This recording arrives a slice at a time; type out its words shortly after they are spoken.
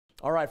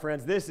All right,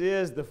 friends, this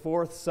is the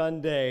fourth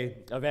Sunday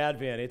of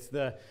Advent. It's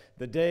the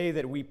day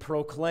that we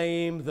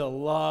proclaim the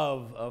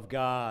love of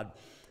God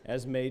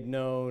as made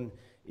known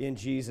in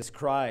Jesus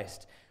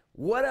Christ.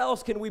 What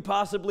else can we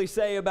possibly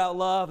say about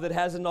love that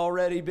hasn't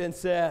already been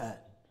said,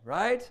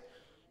 right?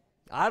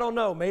 I don't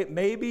know,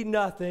 maybe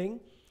nothing.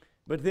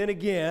 But then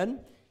again,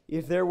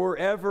 if there were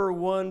ever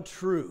one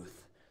truth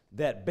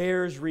that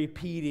bears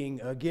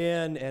repeating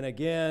again and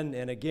again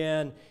and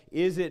again,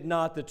 is it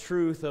not the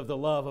truth of the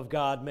love of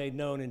God made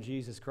known in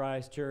Jesus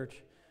Christ,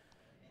 church?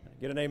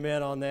 Get an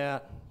amen on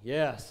that?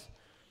 Yes.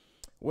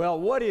 Well,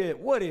 what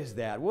is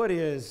that? What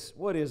is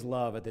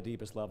love at the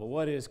deepest level?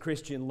 What is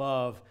Christian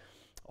love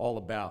all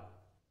about?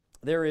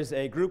 There is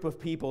a group of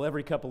people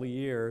every couple of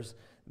years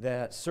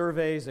that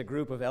surveys a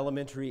group of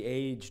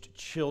elementary-aged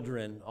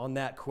children on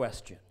that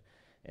question.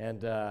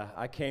 And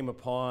I came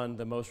upon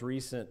the most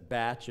recent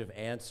batch of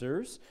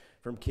answers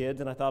from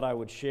kids, and I thought I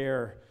would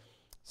share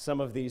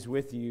some of these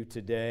with you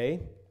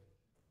today.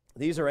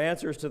 These are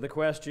answers to the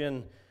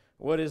question,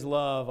 what is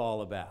love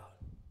all about?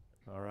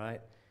 All right.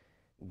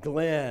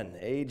 Glenn,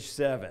 age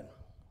 7,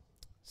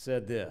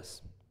 said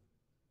this: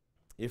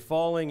 if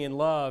falling in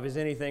love is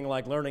anything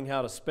like learning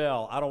how to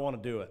spell, I don't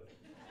want to do it.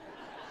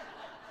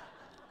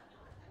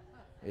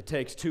 It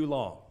takes too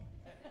long.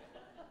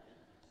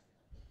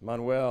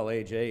 Manuel,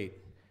 age 8,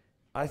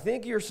 I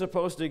think you're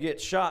supposed to get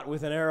shot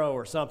with an arrow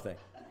or something,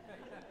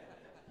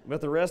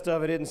 but the rest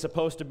of it isn't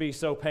supposed to be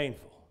so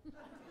painful.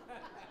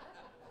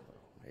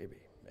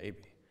 Maybe.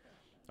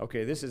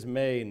 Okay, this is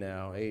May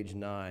now, age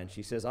 9.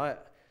 She says,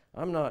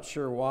 I'm not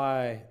sure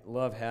why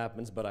love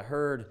happens, but I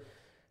heard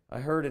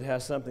it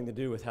has something to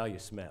do with how you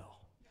smell.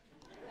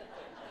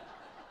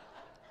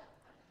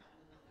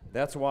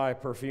 That's why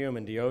perfume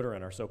and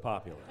deodorant are so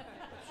popular,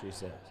 she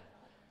says.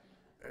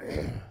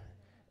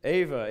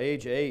 Ava,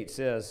 age 8,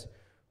 says,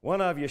 one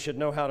of you should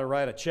know how to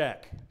write a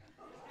check.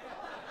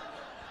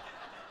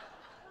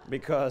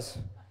 Because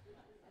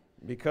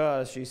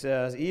she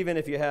says, even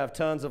if you have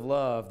tons of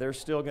love, there's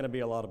still going to be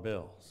a lot of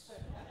bills.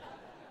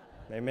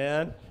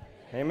 Amen?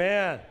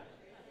 Amen.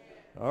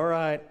 All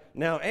right.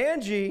 Now,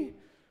 Angie,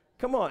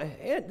 come on.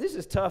 This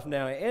is tough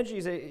now.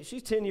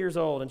 She's 10 years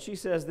old, and she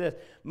says this: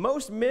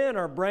 most men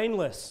are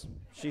brainless,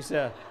 she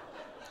said.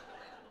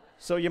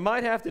 So you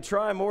might have to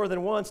try more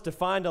than once to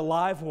find a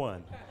live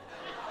one.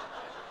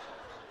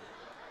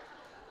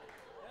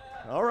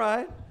 All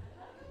right.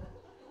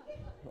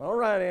 All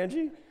right,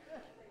 Angie.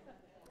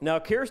 Now,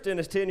 Kirsten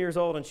is 10 years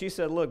old, and she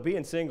said, look,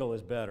 being single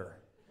is better.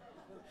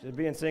 She said,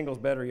 being single is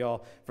better,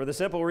 y'all, for the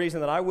simple reason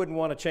that I wouldn't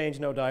want to change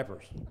no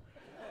diapers.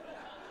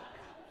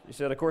 She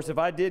said, of course, if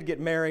I did get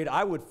married,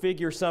 I would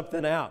figure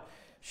something out.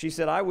 She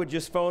said, I would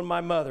just phone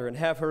my mother and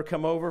have her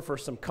come over for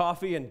some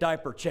coffee and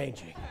diaper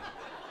changing.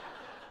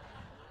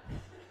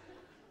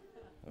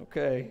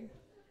 Okay.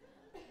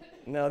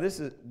 Now, this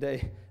is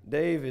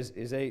Dave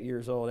is 8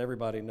 years old.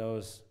 Everybody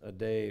knows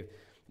Dave.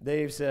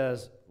 Dave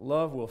says,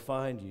 love will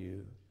find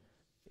you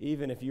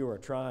even if you are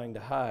trying to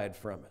hide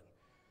from it.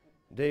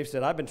 Dave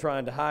said, I've been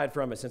trying to hide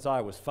from it since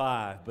I was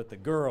 5, but the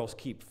girls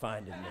keep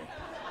finding me.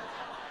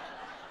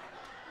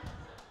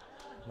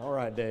 All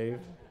right, Dave.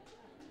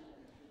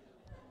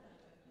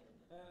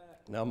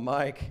 Now,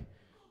 Mike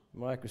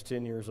was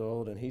 10 years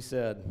old, and he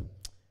said,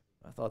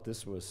 I thought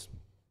this was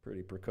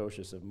pretty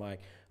precocious of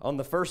Mike. On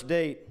the first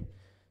date,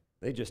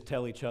 they just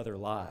tell each other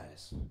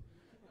lies.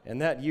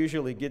 And that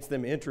usually gets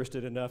them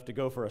interested enough to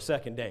go for a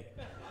second date.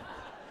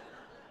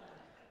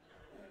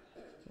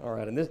 All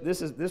right, and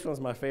this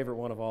one's my favorite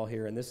one of all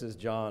here, and this is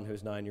John,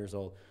 who's 9 years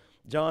old.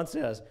 John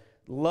says,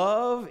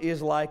 love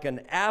is like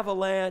an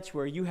avalanche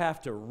where you have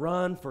to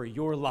run for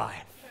your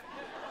life.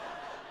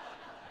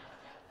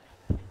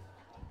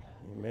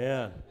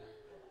 Amen.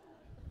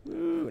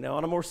 Ooh, now,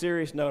 on a more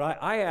serious note,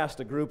 I asked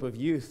a group of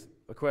youth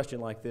a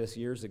question like this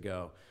years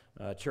ago,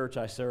 a church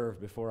I served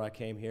before I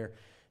came here,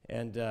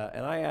 and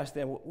I asked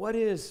them, what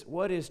is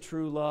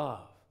true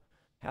love?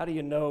 How do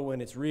you know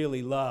when it's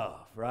really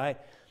love, right?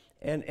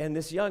 And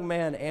this young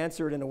man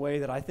answered in a way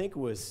that I think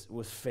was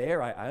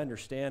fair. I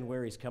understand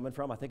where he's coming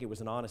from. I think it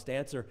was an honest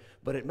answer,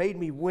 but it made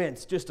me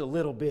wince just a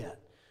little bit.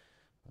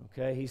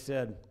 Okay, he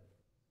said,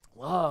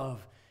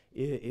 love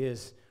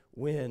is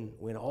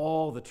when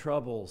all the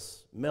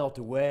troubles melt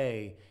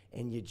away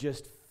and you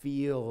just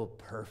feel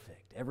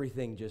perfect.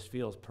 Everything just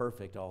feels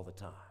perfect all the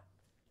time.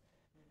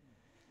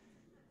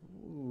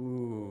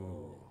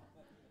 Ooh.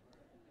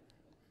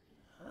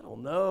 I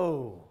don't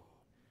know.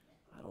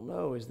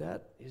 Is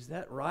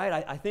that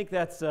right? I think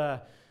that's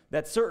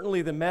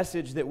certainly the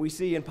message that we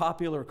see in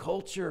popular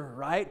culture,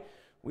 right?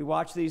 We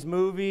watch these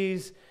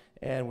movies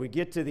and we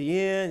get to the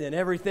end and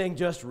everything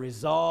just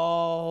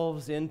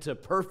resolves into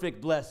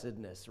perfect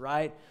blessedness,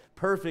 right?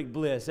 Perfect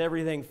bliss.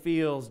 Everything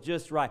feels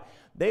just right.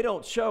 They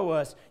don't show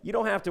us, you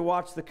don't have to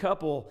watch the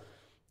couple,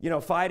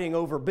 fighting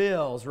over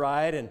bills,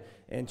 right?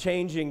 And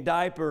changing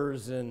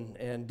diapers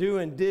and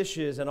doing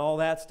dishes and all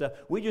that stuff.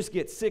 We just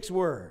get 6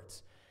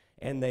 words.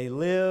 And they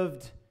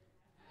lived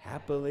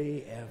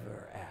happily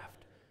ever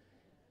after.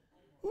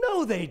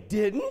 No, they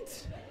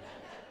didn't.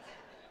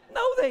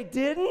 No, they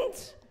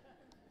didn't.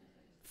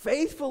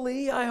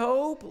 Faithfully, I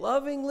hope,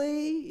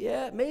 lovingly,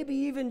 yeah, maybe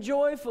even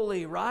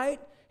joyfully, right?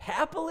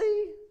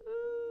 Happily?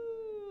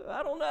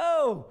 I don't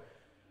know.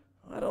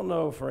 I don't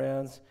know,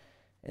 friends.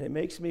 And it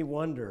makes me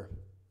wonder.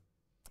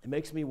 It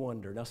makes me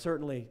wonder. Now,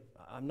 certainly,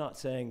 I'm not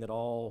saying that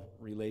all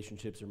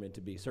relationships are meant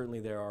to be. Certainly,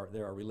 there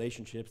are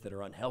relationships that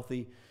are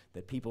unhealthy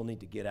that people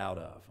need to get out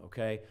of,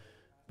 okay?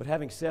 But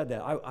having said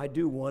that, I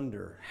do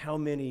wonder how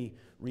many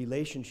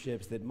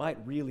relationships that might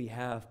really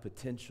have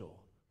potential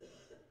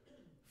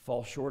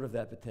fall short of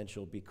that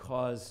potential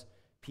because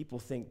people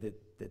think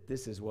that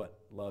this is what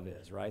love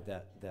is, right?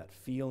 That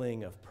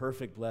feeling of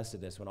perfect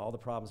blessedness when all the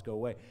problems go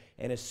away.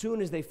 And as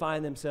soon as they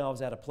find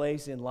themselves at a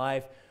place in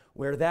life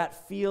where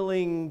that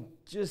feeling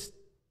just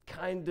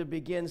kind of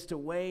begins to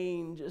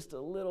wane just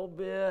a little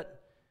bit,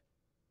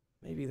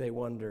 maybe they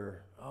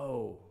wonder,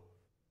 oh,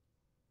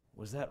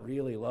 was that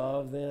really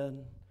love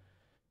then?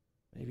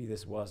 Maybe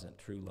this wasn't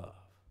true love.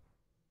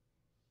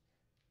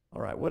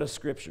 All right, what does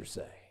Scripture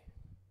say?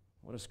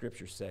 What does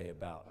Scripture say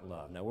about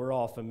love? Now, we're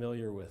all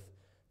familiar with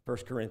 1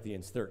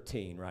 Corinthians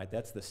 13, right?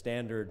 That's the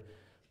standard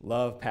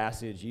love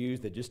passage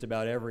used at just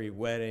about every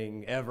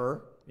wedding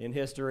ever in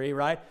history,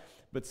 right?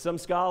 But some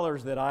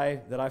scholars that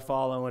I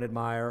follow and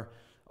admire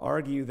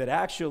argue that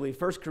actually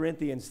 1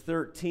 Corinthians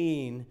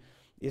 13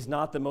 is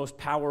not the most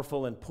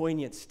powerful and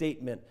poignant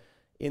statement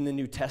in the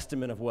New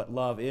Testament of what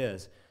love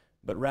is,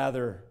 but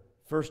rather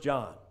 1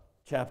 John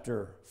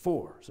chapter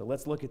 4. So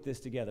let's look at this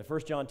together.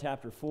 1 John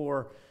chapter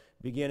 4,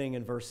 beginning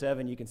in verse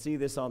 7. You can see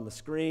this on the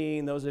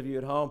screen, those of you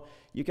at home.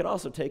 You can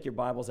also take your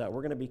Bibles out.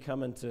 We're going to be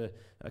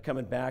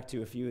coming back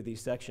to a few of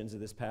these sections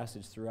of this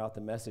passage throughout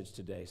the message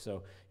today.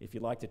 So if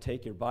you'd like to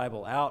take your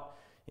Bible out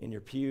in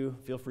your pew,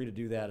 feel free to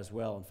do that as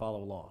well and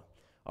follow along.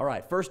 All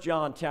right, 1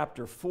 John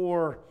chapter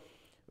 4,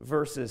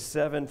 verses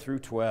 7 through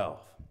 12.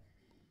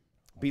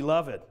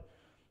 Beloved,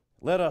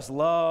 let us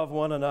love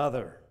one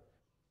another,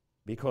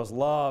 because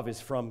love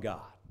is from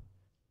God.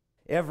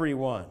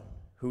 Everyone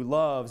who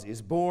loves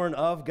is born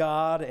of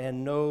God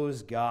and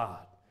knows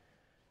God.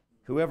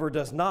 Whoever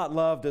does not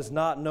love does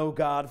not know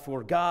God,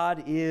 for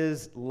God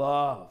is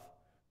love.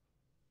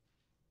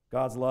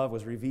 God's love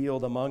was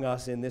revealed among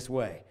us in this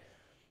way.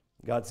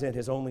 God sent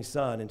his only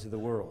Son into the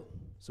world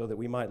so that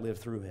we might live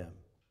through him.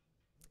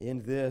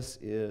 In this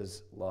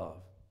is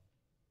love.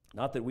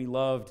 Not that we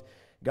loved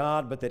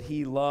God, but that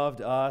he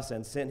loved us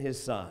and sent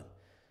his Son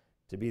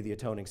to be the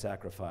atoning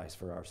sacrifice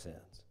for our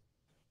sins.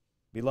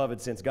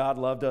 Beloved, since God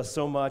loved us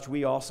so much,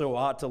 we also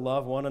ought to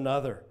love one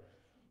another.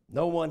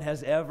 No one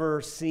has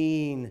ever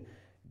seen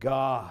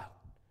God.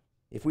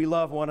 If we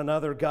love one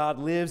another, God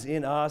lives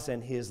in us,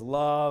 and his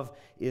love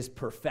is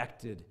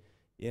perfected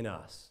in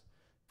us.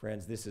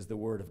 Friends, this is the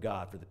word of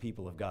God for the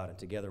people of God, and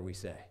together we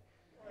say,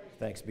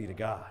 thanks be to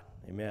God.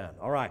 Amen.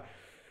 All right.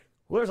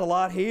 Well, there's a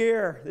lot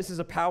here. This is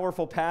a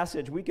powerful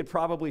passage. We could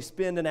probably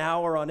spend an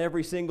hour on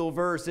every single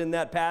verse in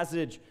that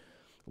passage.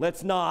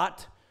 Let's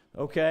not,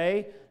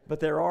 okay? But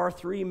there are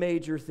three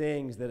major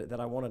things that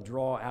I want to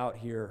draw out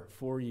here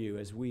for you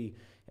as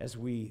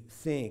we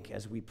think,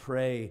 as we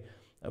pray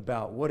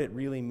about what it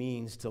really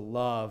means to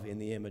love in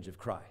the image of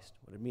Christ,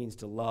 what it means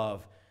to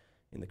love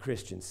in the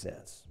Christian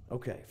sense.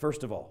 Okay,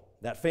 first of all,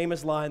 that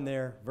famous line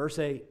there, verse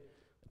 8,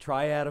 a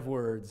triad of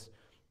words,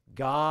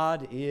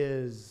 God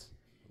is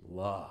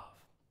love.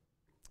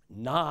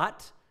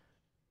 Not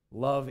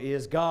love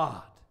is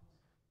God.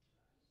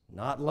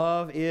 Not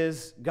love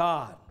is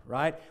God,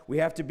 right? We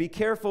have to be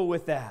careful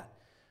with that,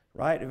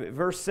 right?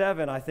 Verse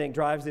 7, I think,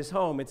 drives this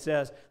home. It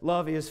says,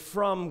 love is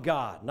from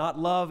God, not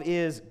love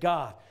is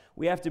God.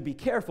 We have to be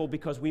careful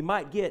because we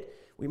might get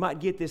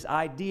this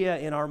idea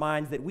in our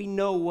minds that we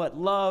know what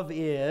love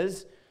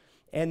is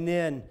and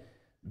then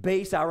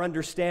base our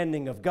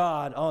understanding of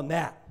God on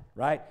that,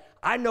 right?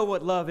 I know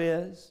what love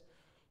is.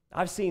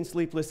 I've seen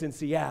Sleepless in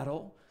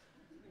Seattle.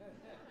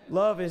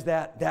 Love is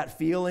that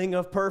feeling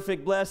of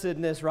perfect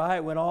blessedness,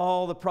 right? When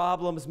all the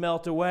problems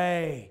melt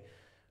away,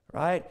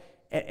 right?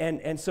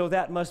 And so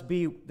that must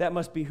be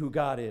who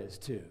God is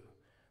too.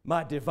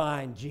 My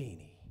divine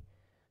genie,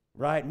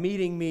 right?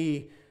 Meeting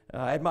me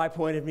at my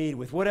point of need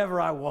with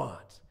whatever I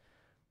want.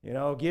 You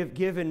know,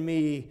 giving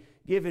me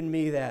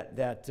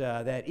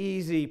that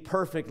easy,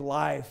 perfect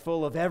life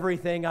full of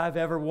everything I've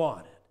ever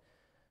wanted.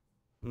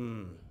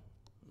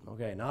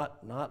 Okay,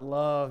 not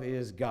love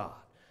is God.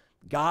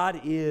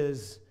 God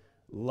is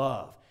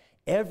love.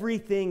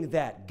 Everything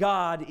that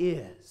God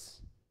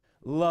is,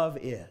 love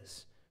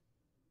is.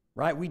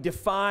 Right? We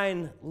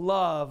define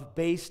love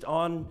based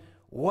on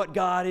what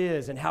God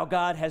is and how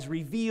God has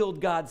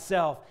revealed God's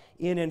self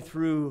in and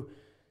through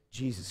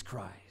Jesus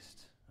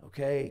Christ.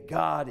 Okay?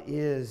 God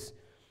is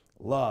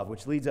love,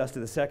 which leads us to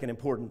the second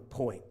important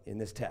point in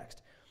this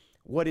text.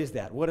 What is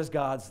that? What does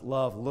God's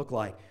love look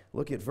like?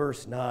 Look at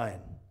verse 9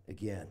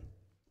 again.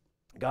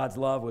 God's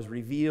love was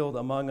revealed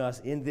among us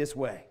in this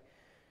way.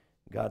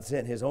 God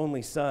sent his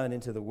only Son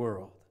into the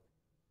world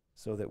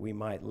so that we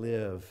might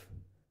live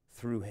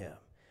through him.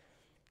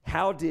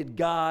 How did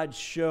God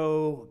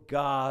show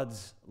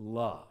God's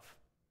love?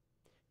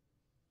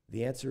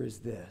 The answer is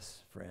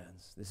this,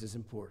 friends. This is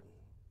important.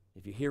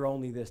 If you hear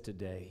only this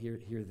today, hear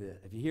this.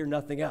 If you hear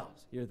nothing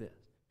else, hear this.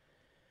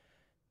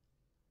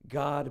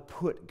 God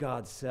put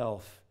God's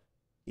self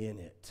in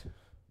it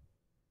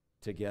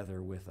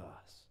together with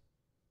us.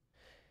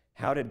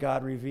 How did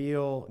God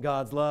reveal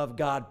God's love?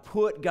 God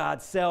put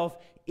God's self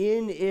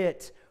in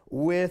it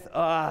with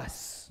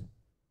us.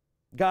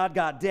 God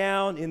got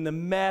down in the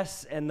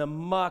mess and the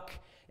muck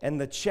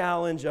and the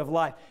challenge of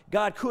life.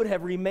 God could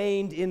have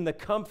remained in the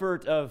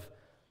comfort of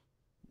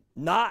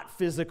not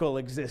physical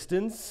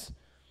existence,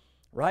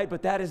 right?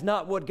 But that is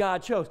not what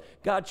God chose.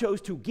 God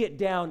chose to get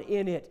down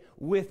in it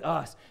with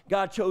us.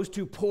 God chose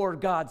to pour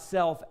God's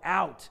self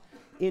out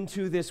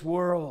into this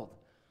world,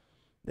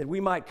 that we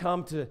might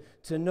come to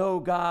know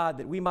God,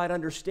 that we might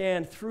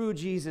understand through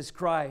Jesus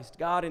Christ,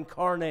 God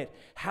incarnate,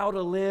 how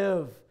to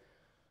live,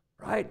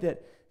 right?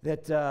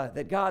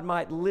 That God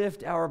might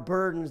lift our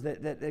burdens,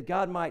 that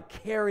God might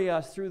carry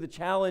us through the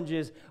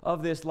challenges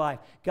of this life.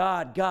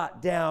 God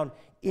got down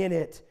in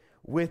it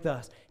with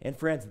us. And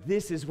friends,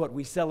 this is what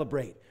we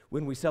celebrate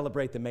when we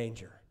celebrate the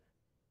manger.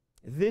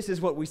 This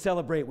is what we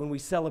celebrate when we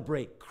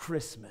celebrate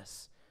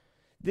Christmas.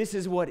 This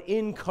is what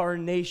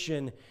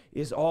incarnation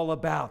is all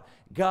about.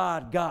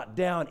 God got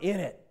down in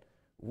it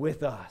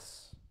with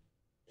us,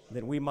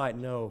 that we might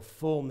know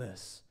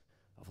fullness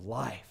of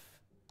life.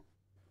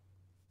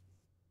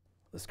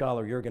 The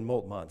scholar Jürgen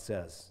Moltmann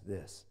says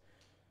this.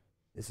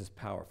 This is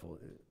powerful.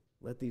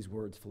 Let these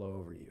words flow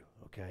over you,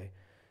 okay?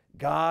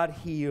 God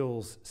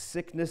heals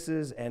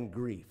sicknesses and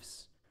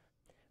griefs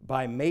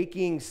by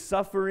making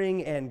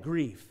suffering and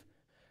grief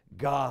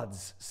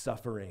God's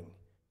suffering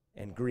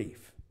and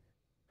grief.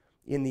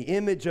 In the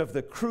image of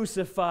the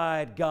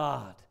crucified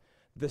God,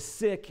 the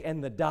sick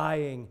and the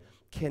dying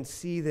can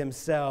see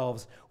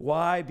themselves.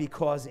 Why?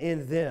 Because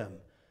in them,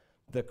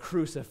 the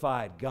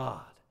crucified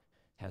God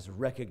has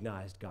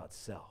recognized God's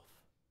self.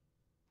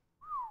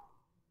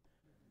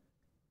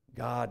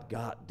 God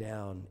got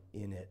down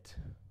in it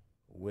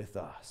with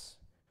us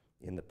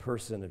in the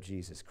person of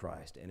Jesus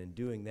Christ. And in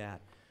doing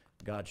that,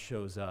 God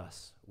shows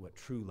us what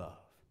true love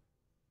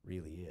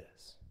really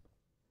is.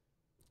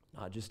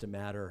 Not just a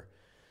matter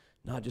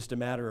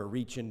of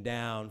reaching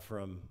down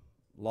from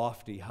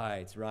lofty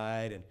heights,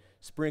 right? And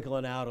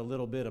sprinkling out a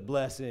little bit of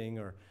blessing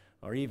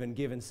or even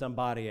giving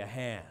somebody a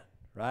hand,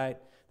 right?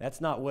 That's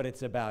not what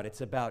it's about.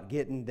 It's about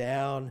getting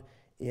down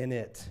in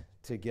it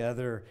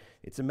together.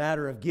 It's a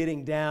matter of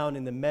getting down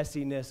in the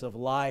messiness of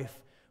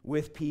life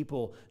with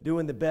people,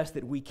 doing the best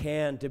that we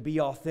can to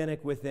be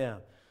authentic with them,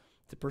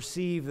 to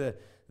perceive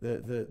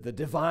the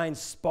divine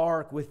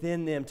spark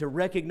within them, to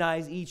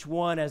recognize each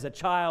one as a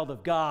child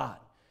of God,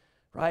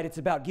 right? It's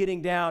about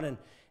getting down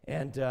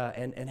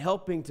and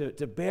helping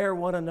to bear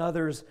one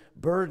another's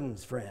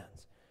burdens,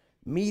 friends.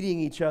 Meeting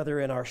each other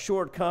in our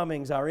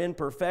shortcomings, our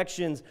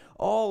imperfections,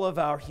 all of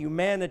our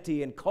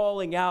humanity, and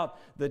calling out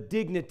the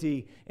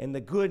dignity and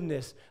the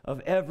goodness of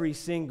every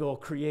single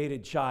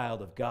created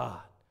child of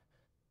God.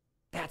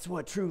 That's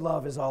what true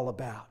love is all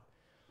about.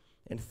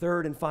 And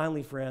third and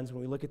finally, friends,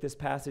 when we look at this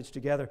passage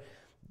together,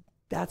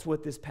 that's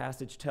what this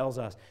passage tells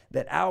us,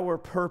 that our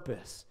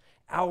purpose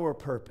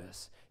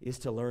is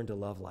to learn to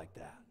love like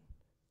that.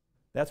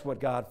 That's what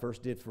God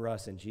first did for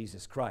us in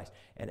Jesus Christ.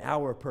 And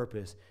our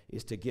purpose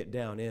is to get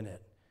down in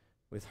it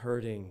with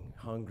hurting,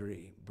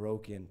 hungry,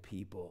 broken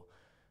people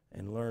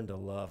and learn to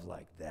love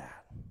like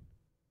that.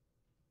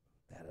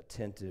 That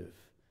attentive,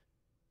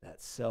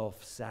 that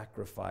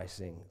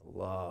self-sacrificing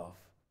love.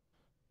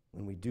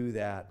 When we do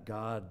that,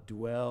 God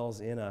dwells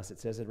in us.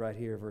 It says it right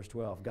here, verse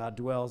 12. God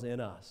dwells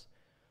in us,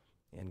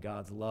 and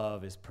God's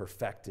love is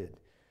perfected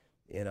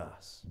in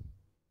us.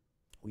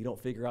 We don't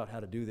figure out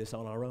how to do this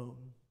on our own.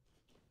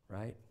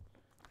 Right?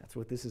 That's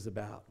what this is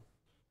about.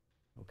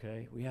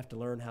 Okay? We have to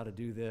learn how to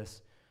do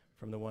this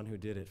from the one who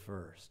did it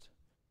first,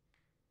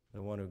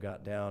 the one who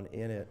got down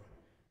in it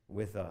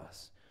with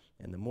us.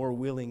 And the more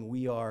willing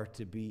we are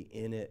to be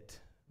in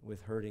it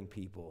with hurting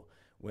people,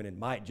 when it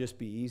might just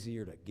be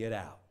easier to get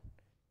out,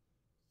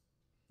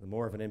 the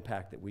more of an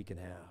impact that we can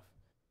have,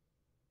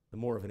 the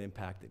more of an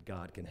impact that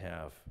God can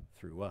have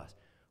through us.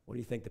 What do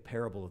you think the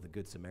parable of the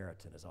Good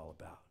Samaritan is all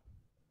about?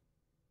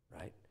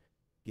 Right?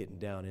 Getting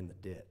down in the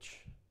ditch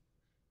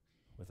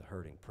with a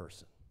hurting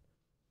person,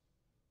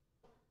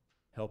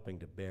 helping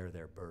to bear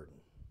their burden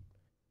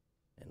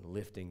and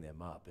lifting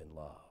them up in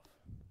love.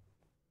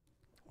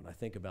 When I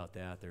think about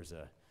that, there's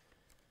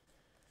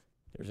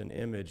an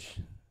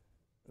image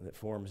that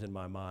forms in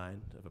my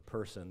mind of a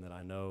person that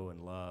I know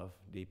and love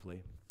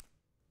deeply.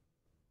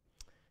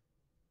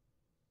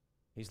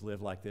 He's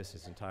lived like this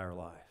his entire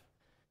life.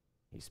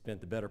 He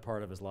spent the better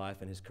part of his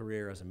life and his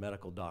career as a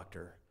medical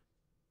doctor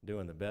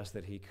doing the best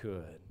that he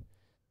could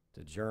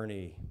to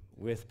journey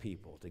with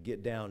people, to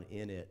get down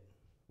in it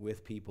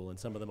with people in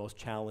some of the most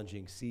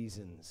challenging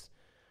seasons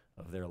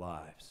of their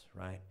lives,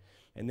 right?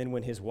 And then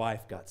when his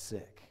wife got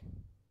sick,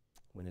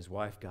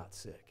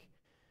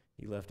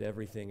 he left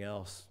everything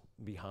else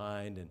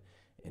behind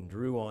and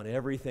drew on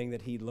everything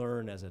that he'd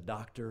learned as a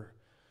doctor,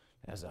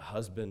 as a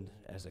husband,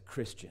 as a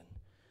Christian,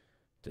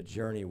 to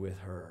journey with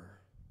her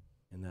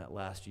in that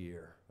last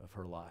year of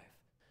her life,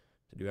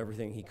 to do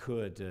everything he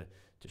could to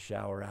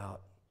shower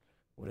out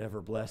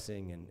whatever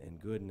blessing and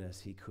goodness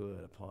he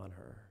could upon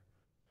her.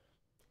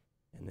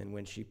 And then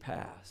when she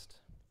passed,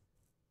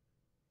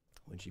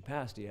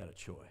 he had a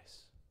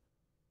choice.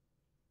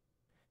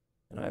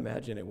 And I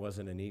imagine it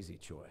wasn't an easy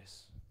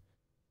choice.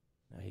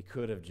 Now, he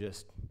could have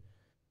just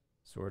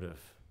sort of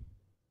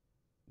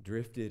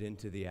drifted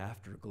into the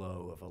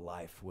afterglow of a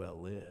life well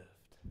lived.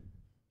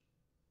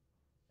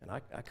 And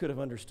I could have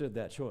understood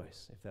that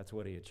choice if that's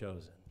what he had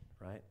chosen,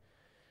 right?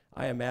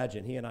 I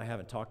imagine, he and I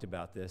haven't talked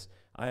about this,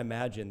 I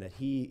imagine that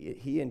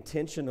he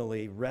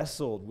intentionally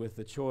wrestled with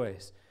the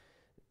choice,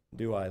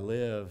 do I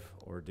live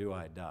or do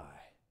I die?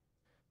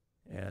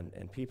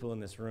 And people in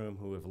this room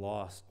who have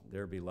lost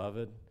their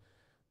beloved,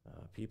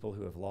 people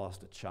who have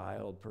lost a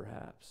child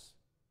perhaps,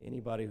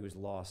 anybody who's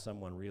lost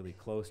someone really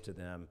close to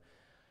them,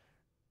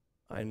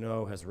 I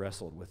know has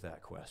wrestled with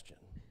that question.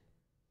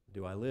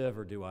 Do I live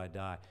or do I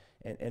die?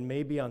 And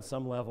maybe on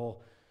some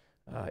level,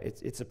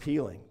 it's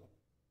appealing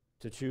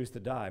to choose to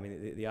die. I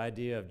mean, the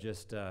idea of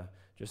just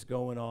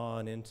going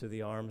on into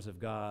the arms of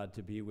God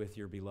to be with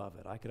your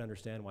beloved. I could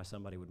understand why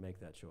somebody would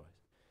make that choice.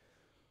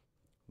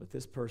 But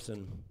this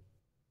person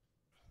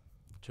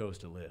chose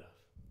to live,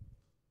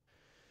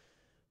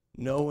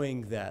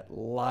 knowing that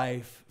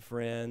life,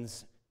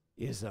 friends,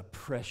 is a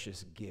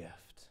precious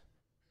gift.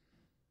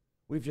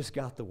 We've just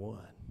got the one.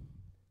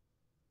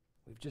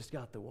 We've just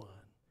got the one.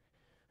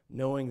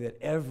 Knowing that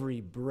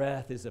every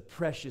breath is a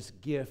precious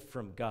gift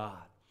from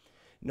God.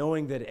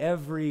 Knowing that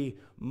every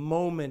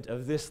moment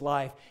of this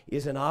life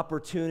is an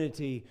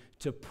opportunity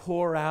to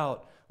pour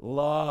out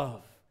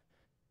love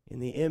in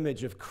the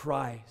image of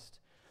Christ.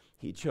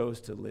 He chose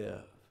to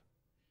live.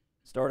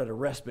 Started a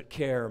respite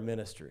care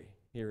ministry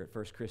here at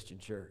First Christian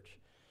Church.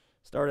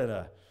 Started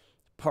a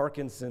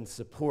Parkinson's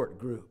support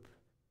group.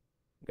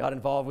 Got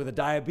involved with a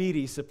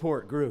diabetes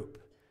support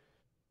group.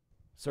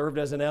 Served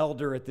as an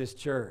elder at this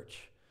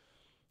church.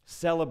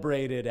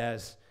 Celebrated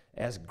as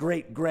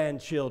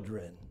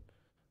great-grandchildren,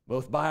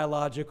 both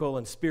biological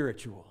and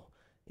spiritual,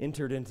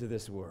 entered into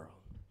this world.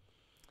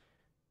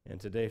 And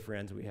today,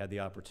 friends, we had the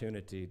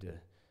opportunity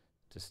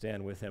to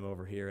stand with him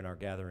over here in our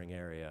gathering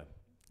area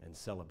and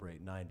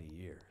celebrate 90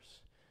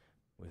 years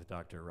with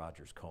Dr.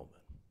 Rogers Coleman.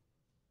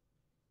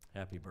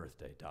 Happy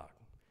birthday, Doc.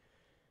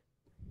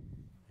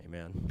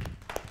 Amen.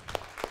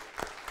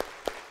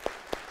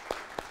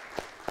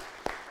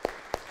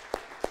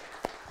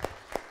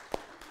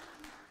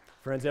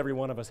 Friends, every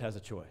one of us has a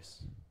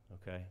choice,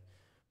 okay?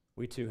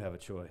 We too have a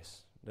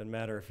choice. Doesn't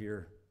matter if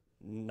you're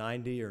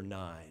 90 or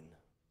 9,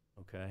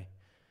 okay?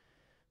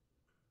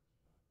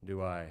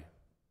 Do I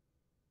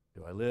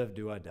live?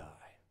 Do I die?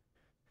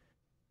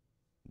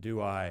 Do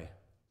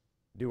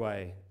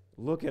I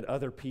look at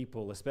other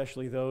people,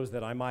 especially those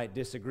that I might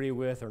disagree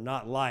with or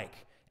not like,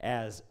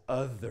 as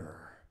other?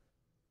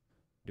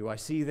 Do I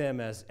see them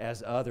as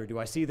other? Do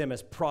I see them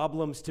as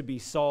problems to be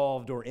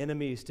solved or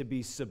enemies to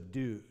be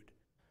subdued?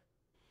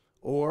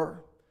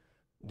 Or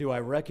do I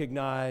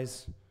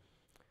recognize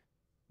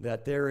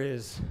that there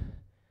is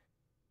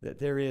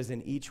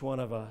in each one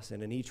of us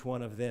and in each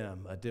one of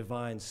them a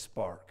divine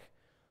spark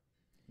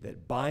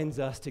that binds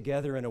us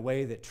together in a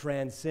way that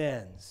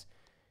transcends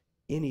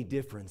any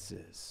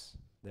differences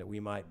that we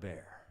might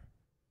bear,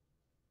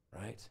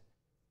 right?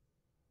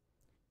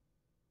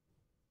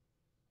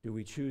 Do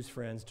we choose,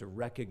 friends, to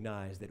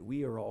recognize that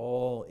we are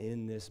all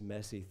in this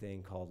messy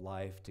thing called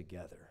life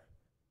together,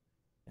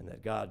 and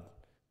that God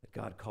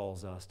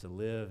calls us to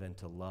live and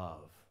to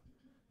love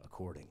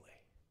accordingly?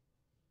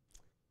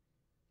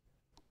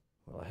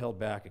 Well, I held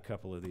back a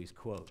couple of these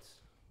quotes,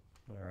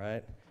 all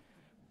right?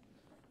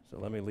 So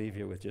let me leave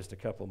you with just a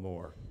couple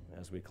more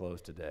as we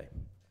close today.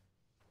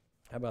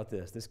 How about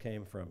this? This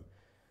came from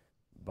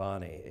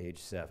Bonnie, age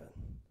 7.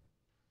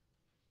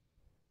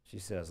 She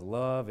says,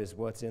 "Love is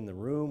what's in the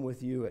room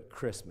with you at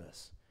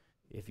Christmas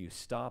if you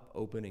stop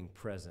opening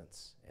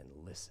presents and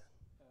listen."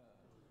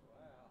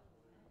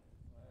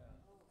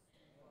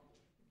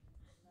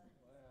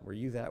 Were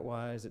you that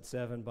wise at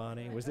 7,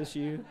 Bonnie? Was this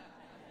you?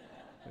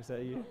 Was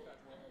that you?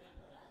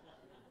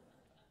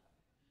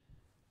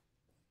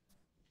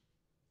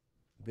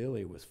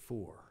 Billy was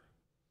 4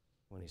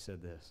 when he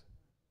said this.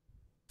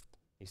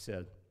 He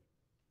said,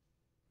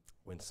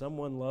 "When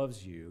someone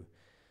loves you,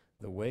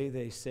 the way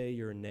they say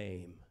your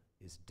name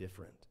is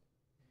different.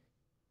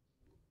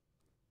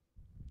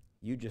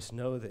 You just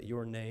know that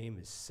your name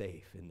is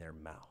safe in their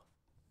mouth."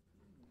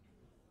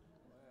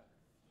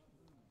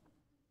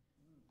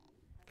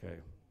 Okay,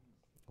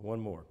 one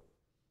more.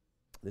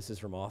 This is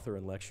from author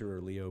and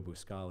lecturer Leo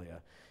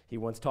Buscaglia. He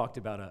once talked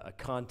about a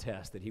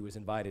contest that he was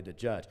invited to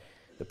judge.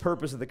 The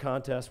purpose of the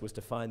contest was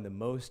to find the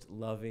most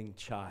loving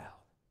child.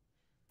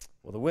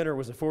 Well, the winner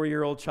was a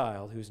 4-year-old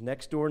child whose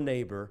next-door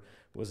neighbor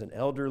was an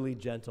elderly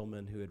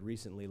gentleman who had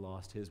recently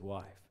lost his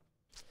wife.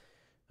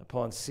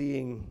 Upon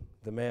seeing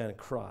the man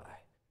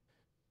cry,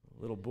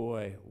 the little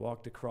boy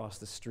walked across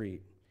the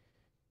street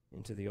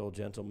into the old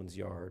gentleman's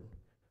yard,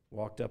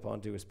 walked up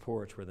onto his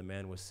porch where the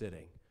man was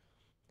sitting,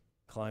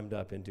 climbed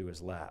up into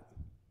his lap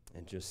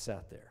and just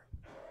sat there.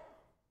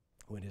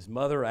 When his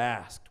mother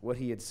asked what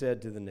he had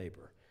said to the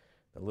neighbor,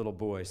 the little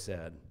boy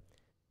said,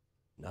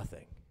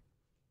 "Nothing.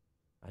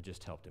 I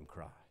just helped him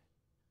cry."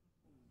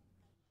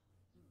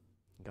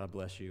 God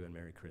bless you and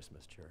Merry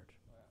Christmas, church.